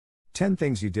10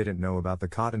 Things You Didn't Know About the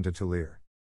Coton de Tulear.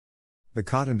 The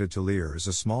Coton de Tulear is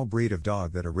a small breed of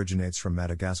dog that originates from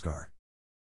Madagascar.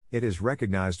 It is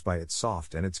recognized by its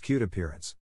soft and its cute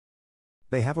appearance.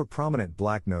 They have a prominent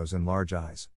black nose and large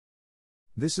eyes.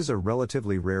 This is a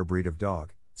relatively rare breed of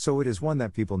dog, so it is one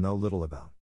that people know little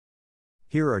about.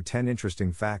 Here are 10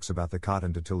 interesting facts about the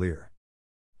Coton de Tulear.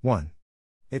 1.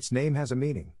 Its name has a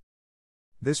meaning.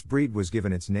 This breed was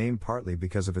given its name partly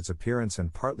because of its appearance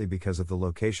and partly because of the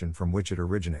location from which it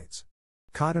originates.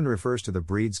 Coton refers to the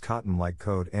breed's cotton-like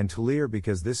coat and Tulear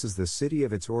because this is the city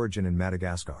of its origin in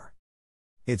Madagascar.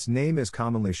 Its name is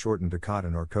commonly shortened to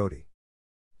Coton or Cody.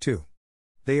 2.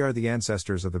 They are the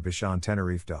ancestors of the Bichon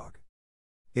Tenerife dog.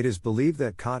 It is believed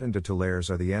that Coton de Tulears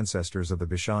are the ancestors of the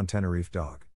Bichon Tenerife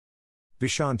dog.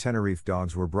 Bichon Tenerife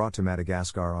dogs were brought to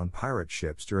Madagascar on pirate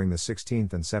ships during the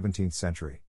 16th and 17th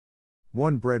century.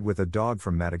 One bred with a dog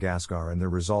from Madagascar and the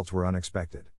results were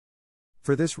unexpected.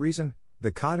 For this reason,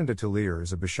 the Coton de Tulear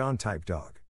is a Bichon-type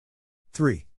dog.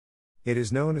 3. It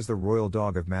is known as the royal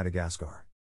dog of Madagascar.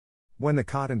 When the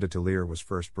Coton de Tulear was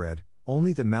first bred,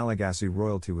 only the Malagasy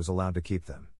royalty was allowed to keep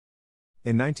them.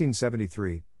 In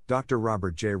 1973, Dr.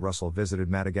 Robert J. Russell visited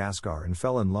Madagascar and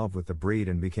fell in love with the breed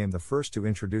and became the first to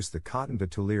introduce the Coton de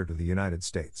Tulear to the United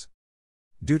States.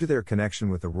 Due to their connection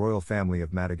with the royal family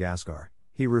of Madagascar,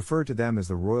 he referred to them as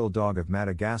the royal dog of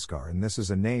Madagascar, and this is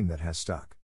a name that has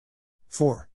stuck.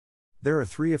 4. There are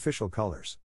 3 official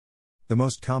colors. The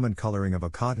most common coloring of a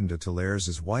Coton de Tulears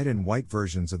is white, and white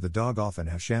versions of the dog often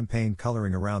have champagne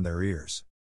coloring around their ears.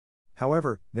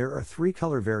 However, there are 3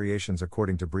 color variations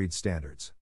according to breed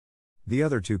standards. The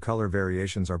other 2 color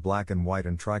variations are black and white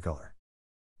and tricolor.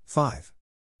 5.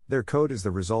 Their coat is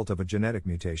the result of a genetic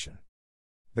mutation.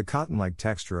 The cotton-like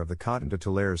texture of the Coton de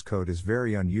Tulear's coat is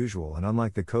very unusual and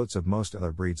unlike the coats of most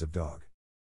other breeds of dog.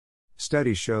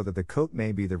 Studies show that the coat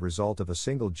may be the result of a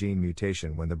single gene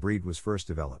mutation when the breed was first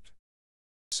developed.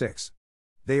 6.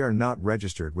 They are not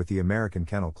registered with the American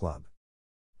Kennel Club.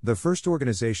 The first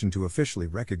organization to officially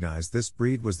recognize this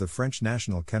breed was the French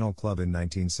National Kennel Club in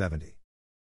 1970.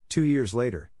 2 years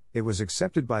later, it was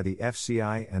accepted by the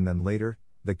FCI and then later,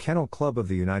 the Kennel Club of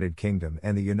the United Kingdom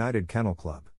and the United Kennel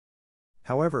Club.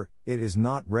 However, it is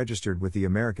not registered with the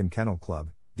American Kennel Club,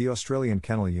 the Australian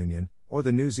Kennel Union, or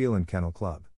the New Zealand Kennel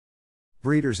Club.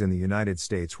 Breeders in the United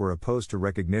States were opposed to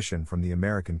recognition from the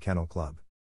American Kennel Club.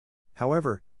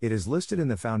 However, it is listed in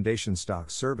the Foundation Stock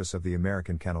Service of the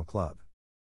American Kennel Club.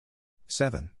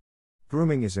 7.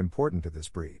 Grooming is important to this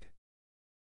breed.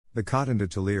 The Coton de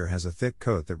Tulear has a thick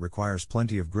coat that requires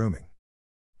plenty of grooming.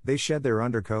 They shed their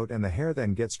undercoat and the hair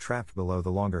then gets trapped below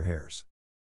the longer hairs.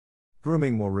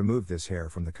 Grooming will remove this hair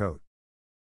from the coat.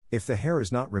 If the hair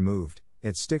is not removed,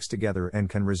 it sticks together and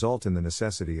can result in the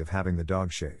necessity of having the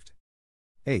dog shaved.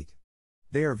 8.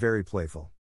 They are very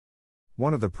playful.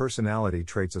 One of the personality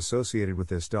traits associated with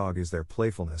this dog is their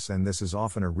playfulness, and this is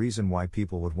often a reason why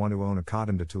people would want to own a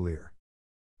Coton de Tulear.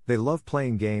 They love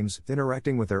playing games,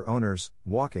 interacting with their owners,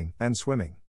 walking, and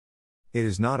swimming. It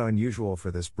is not unusual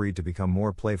for this breed to become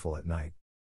more playful at night.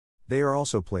 They are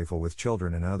also playful with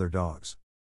children and other dogs.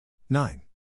 9.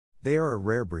 They are a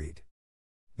rare breed.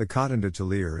 The Coton de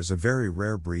Tulear is a very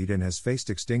rare breed and has faced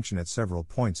extinction at several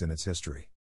points in its history.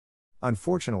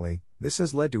 Unfortunately, this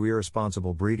has led to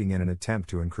irresponsible breeding in an attempt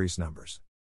to increase numbers.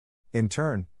 In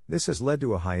turn, this has led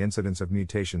to a high incidence of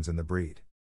mutations in the breed.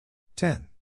 10.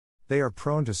 They are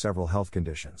prone to several health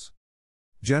conditions.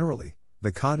 Generally,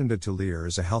 the Coton de Tulear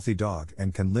is a healthy dog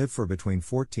and can live for between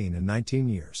 14 and 19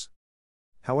 years.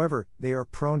 However, they are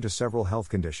prone to several health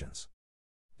conditions.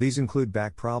 These include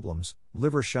back problems,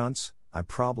 liver shunts, eye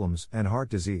problems, and heart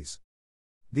disease.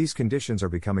 These conditions are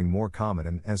becoming more common,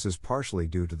 and this is partially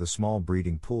due to the small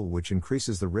breeding pool, which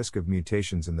increases the risk of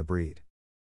mutations in the breed.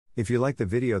 If you like the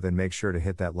video, then make sure to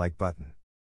hit that like button.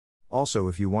 Also,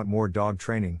 if you want more dog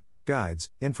training, guides,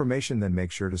 information, then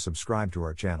make sure to subscribe to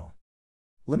our channel.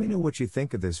 Let me know what you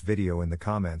think of this video in the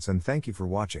comments, and thank you for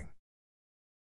watching.